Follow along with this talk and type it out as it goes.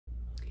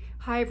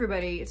Hi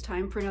everybody, it's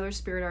time for another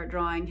spirit art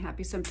drawing.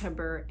 Happy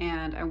September,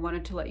 and I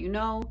wanted to let you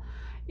know,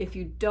 if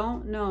you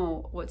don't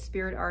know what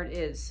spirit art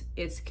is,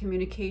 it's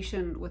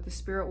communication with the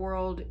spirit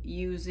world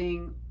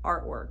using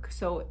artwork.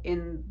 So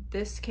in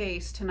this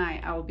case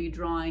tonight, I will be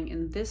drawing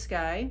in this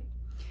guy,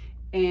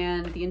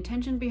 and the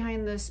intention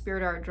behind this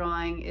spirit art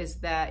drawing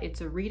is that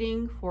it's a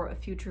reading for a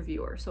future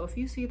viewer. So if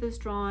you see this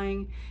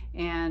drawing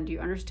and you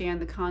understand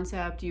the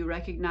concept, you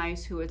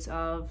recognize who it's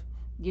of,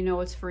 you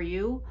know it's for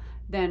you,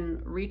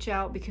 then reach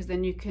out, because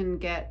then you can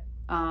get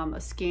a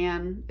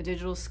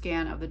digital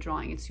scan of the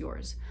drawing. It's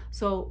yours.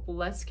 So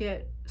let's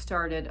get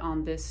started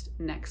on this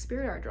next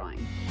spirit art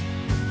drawing.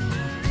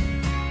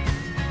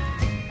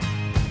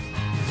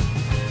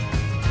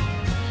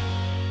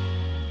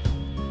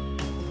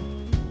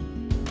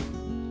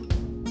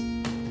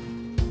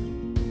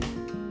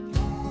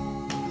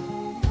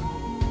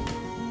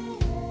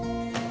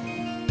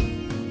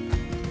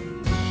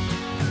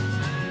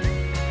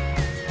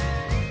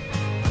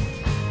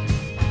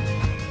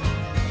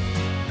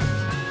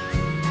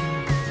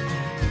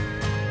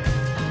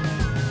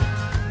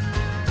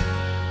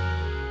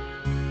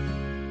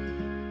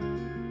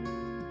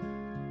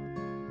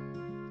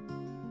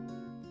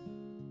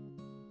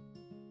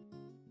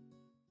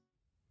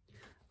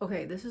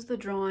 Okay, this is the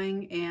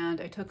drawing, and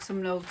I took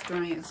some notes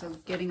during it, so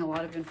getting a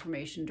lot of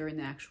information during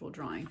the actual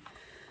drawing.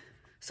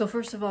 So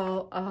first of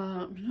all,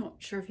 I'm not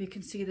sure if you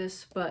can see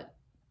this, but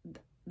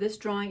this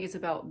drawing is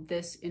about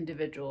this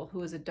individual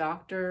who is a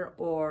doctor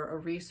or a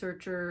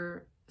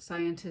researcher,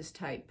 scientist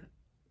type.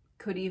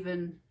 Could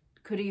even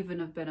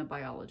have been a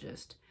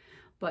biologist.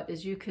 But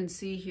as you can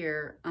see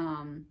here,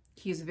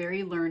 he's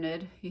very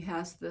learned. He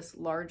has this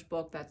large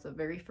book. That's the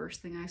very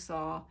first thing I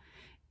saw.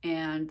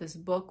 And this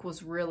book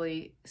was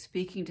really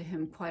speaking to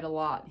him quite a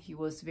lot. He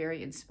was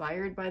very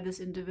inspired by this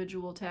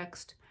individual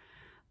text.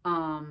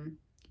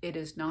 It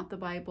is not the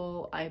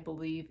Bible. I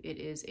believe it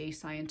is a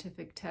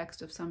scientific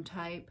text of some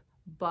type,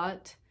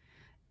 but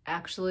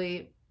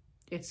actually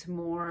it's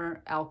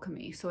more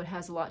alchemy. So it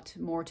has a lot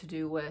more to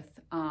do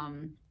with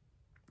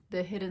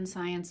the hidden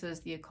sciences,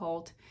 the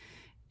occult.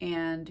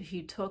 And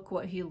he took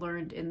what he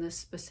learned in this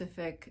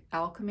specific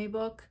alchemy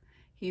book.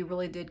 He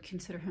really did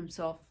consider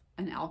himself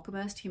an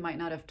alchemist. He might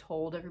not have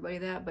told everybody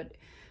that, but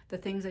the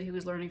things that he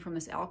was learning from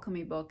this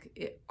alchemy book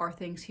are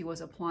things he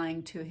was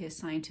applying to his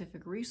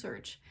scientific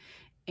research.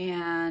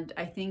 And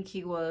I think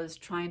he was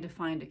trying to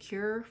find a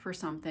cure for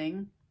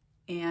something.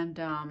 And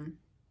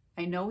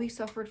I know he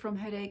suffered from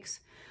headaches.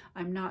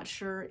 I'm not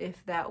sure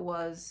if that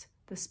was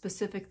the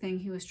specific thing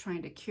he was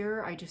trying to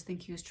cure. I just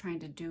think he was trying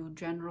to do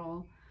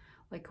general,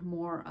 like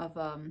more of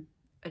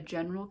a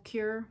general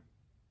cure.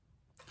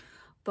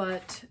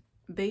 But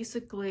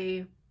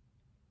basically,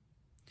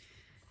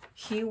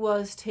 he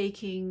was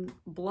taking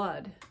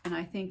blood, and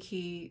I think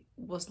he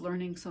was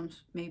learning some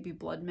maybe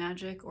blood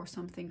magic or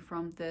something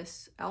from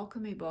this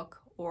alchemy book,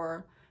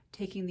 or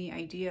taking the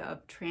idea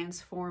of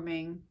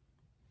transforming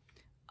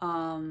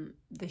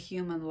the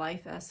human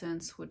life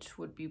essence, which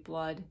would be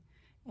blood.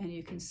 And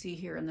you can see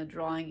here in the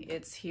drawing,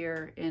 it's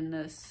here in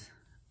this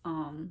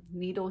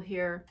needle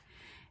here,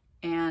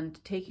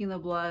 and taking the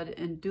blood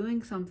and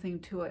doing something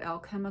to it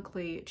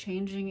alchemically,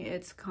 changing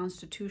its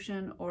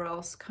constitution, or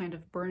else kind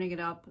of burning it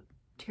up,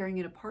 tearing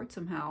it apart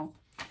somehow,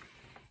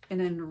 and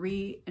then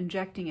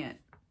re-injecting it.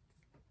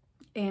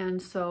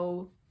 And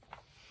so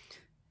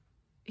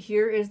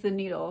here is the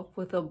needle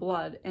with the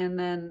blood, and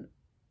then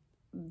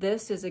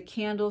this is a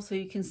candle, so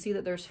you can see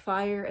that there's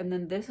fire, and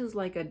then this is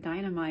like a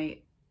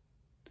dynamite,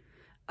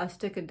 a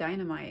stick of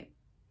dynamite.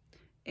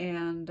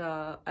 And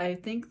I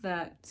think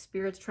that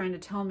Spirit's trying to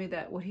tell me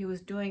that what he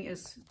was doing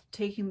is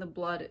taking the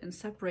blood and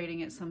separating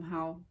it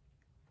somehow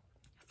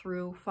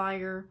through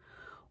fire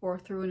or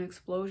through an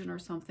explosion or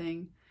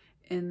something,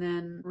 and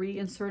then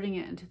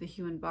reinserting it into the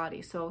human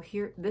body. So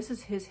here, this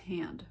is his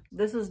hand.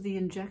 This is the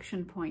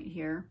injection point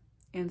here.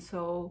 And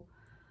so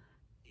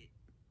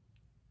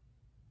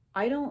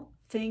I don't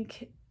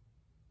think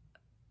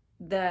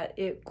that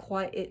it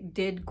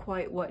did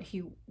quite what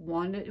he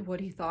wanted,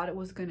 what he thought it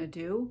was going to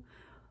do.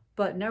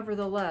 But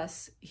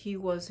nevertheless, he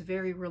was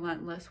very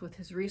relentless with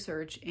his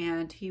research,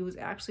 and he was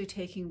actually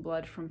taking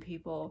blood from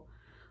people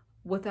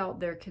without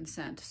their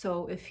consent.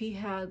 So if he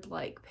had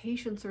like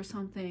patients or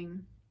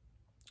something,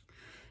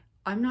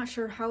 I'm not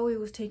sure how he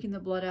was taking the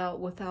blood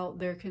out without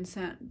their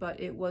consent, but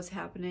it was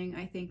happening.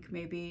 I think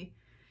maybe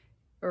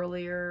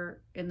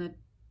earlier in the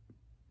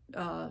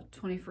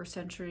 21st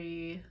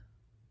century,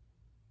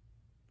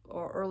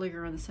 or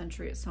earlier in the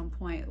century at some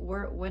point,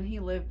 when he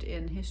lived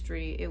in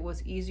history, it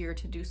was easier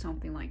to do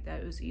something like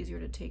that. It was easier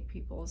to take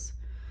people's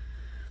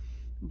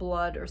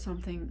blood or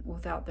something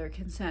without their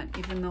consent,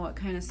 even though it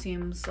kind of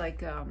seems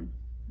like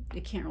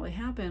it can't really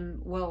happen.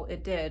 Well,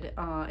 it did.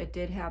 It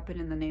did happen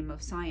in the name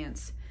of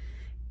science.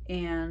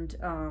 And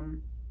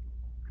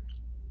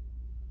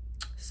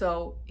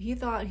so he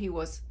thought he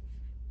was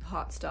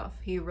hot stuff.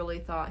 He really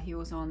thought he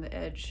was on the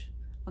edge,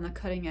 on the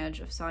cutting edge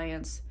of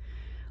science,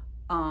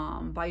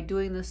 by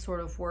doing this sort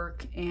of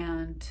work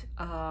and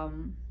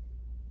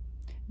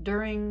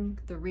during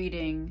the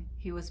reading,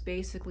 he was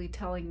basically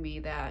telling me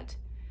that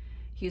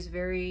he's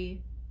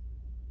very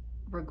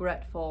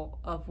regretful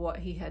of what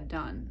he had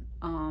done.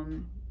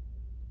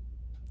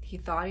 He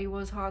thought he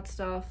was hot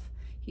stuff.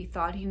 He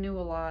thought he knew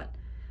a lot,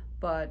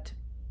 but,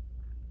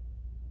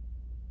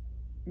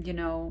 you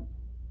know,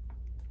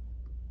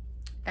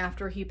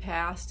 after he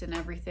passed and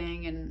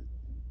everything, and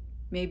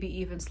maybe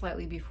even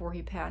slightly before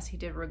he passed, he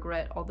did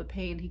regret all the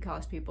pain he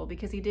caused people,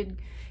 because he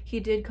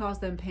did cause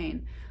them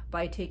pain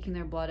by taking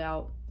their blood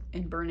out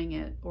and burning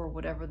it, or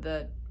whatever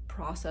the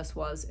process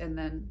was, and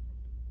then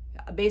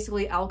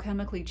basically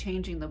alchemically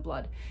changing the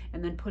blood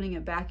and then putting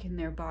it back in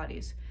their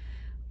bodies,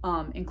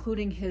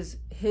 including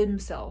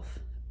himself.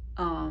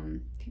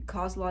 He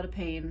caused a lot of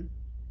pain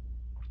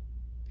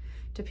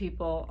to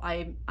people.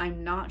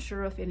 I'm not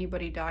sure if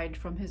anybody died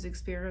from his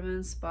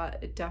experiments, but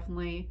it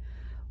definitely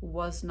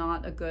was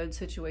not a good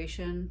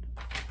situation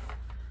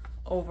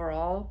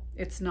overall.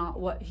 It's not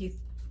what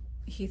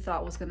he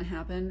thought was going to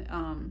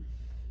happen.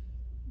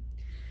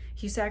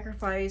 He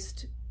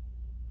sacrificed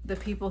the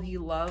people he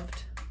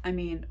loved, I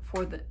mean,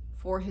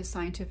 for his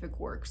scientific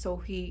work. So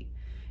he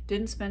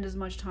didn't spend as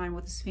much time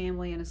with his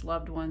family and his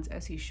loved ones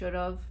as he should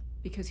have,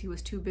 because he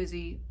was too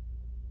busy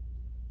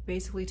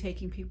basically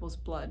taking people's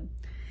blood.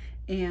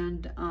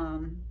 And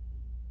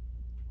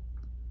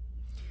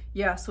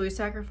yeah, so he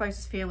sacrificed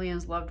his family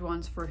and his loved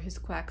ones for his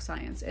quack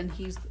science, and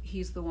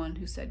he's the one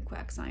who said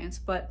quack science.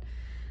 But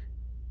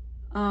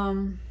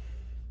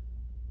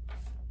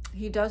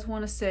he does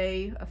want to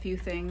say a few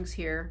things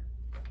here.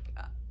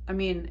 I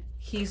mean,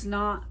 he's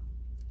not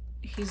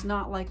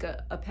like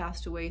a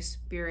passed away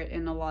spirit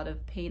in a lot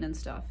of pain and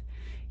stuff.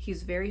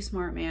 He's a very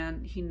smart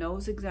man. He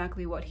knows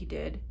exactly what he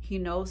did. He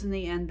knows in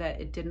the end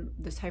that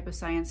this type of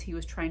science he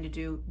was trying to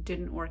do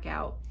didn't work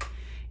out.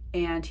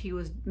 And he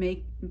was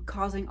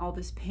causing all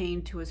this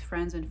pain to his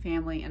friends and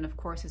family, and of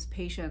course his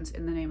patients,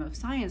 in the name of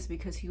science,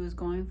 because he was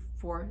going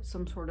for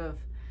some sort of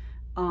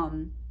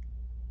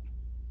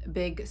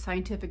big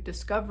scientific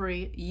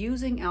discovery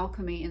using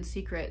alchemy in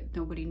secret.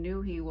 Nobody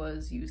knew he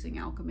was using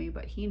alchemy,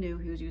 but he knew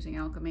he was using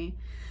alchemy,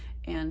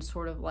 and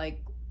sort of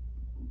like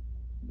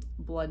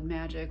blood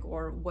magic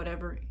or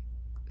whatever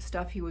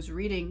stuff he was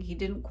reading. He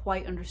didn't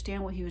quite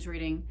understand what he was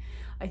reading.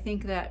 I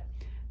think that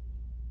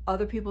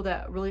other people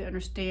that really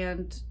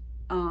understand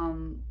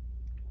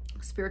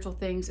spiritual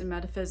things and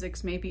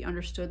metaphysics maybe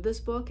understood this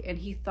book, and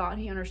he thought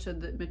he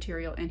understood the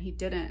material and he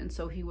didn't, and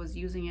so he was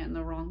using it in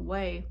the wrong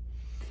way,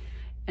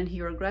 and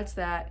he regrets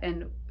that.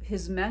 And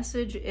his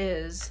message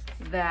is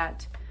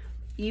that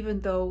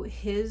even though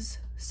his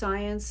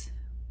science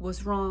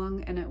was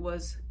wrong and it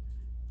was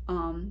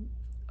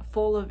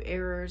full of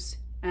errors,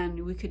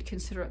 and we could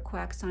consider it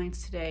quack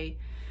science today,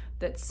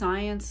 that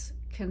science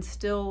can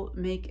still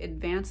make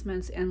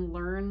advancements and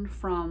learn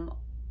from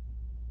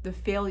the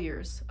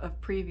failures of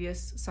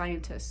previous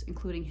scientists,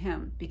 including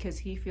him, because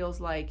he feels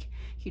like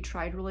he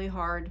tried really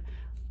hard,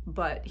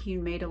 but he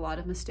made a lot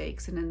of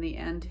mistakes, and in the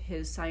end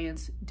his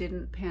science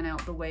didn't pan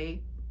out the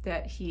way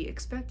that he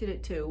expected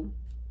it to.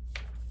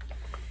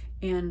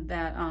 And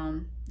that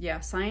yeah,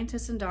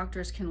 scientists and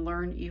doctors can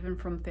learn even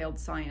from failed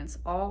science.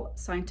 All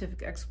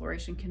scientific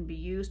exploration can be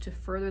used to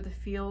further the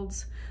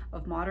fields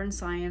of modern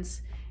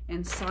science,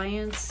 and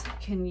science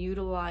can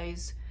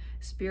utilize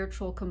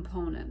spiritual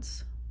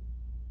components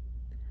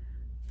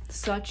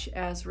such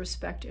as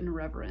respect and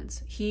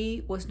reverence.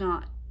 He was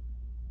not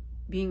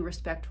being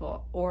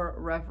respectful or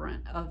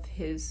reverent of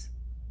his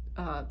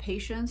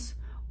patients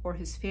or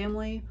his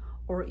family,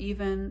 or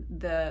even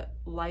the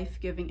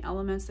life-giving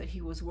elements that he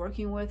was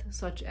working with,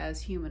 such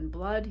as human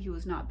blood. He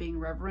was not being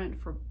reverent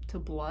to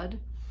blood.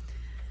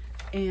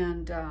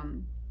 And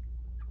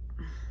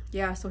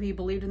yeah, so he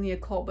believed in the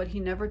occult, but he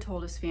never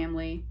told his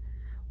family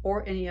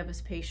or any of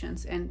his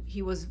patients, and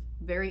he was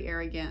very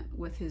arrogant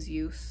with his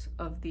use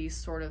of these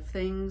sort of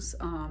things.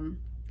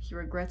 He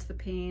regrets the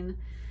pain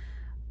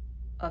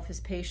of his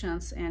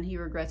patients, and he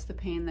regrets the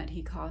pain that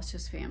he caused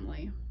his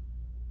family.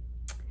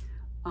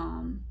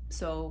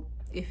 So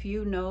if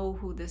you know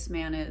who this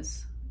man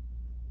is,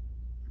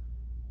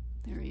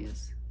 there he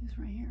is. He's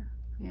right here.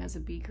 He has a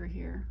beaker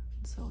here,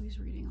 so he's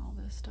reading all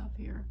this stuff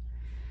here.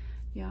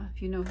 Yeah,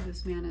 if you know who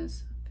this man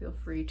is, feel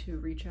free to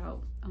reach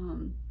out.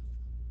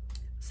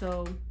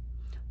 So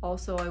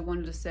also I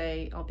wanted to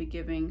say I'll be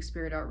giving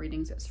Spirit Art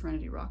readings at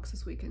Serenity Rocks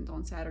this weekend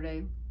on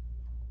Saturday.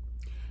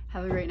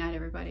 Have a great night,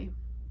 everybody.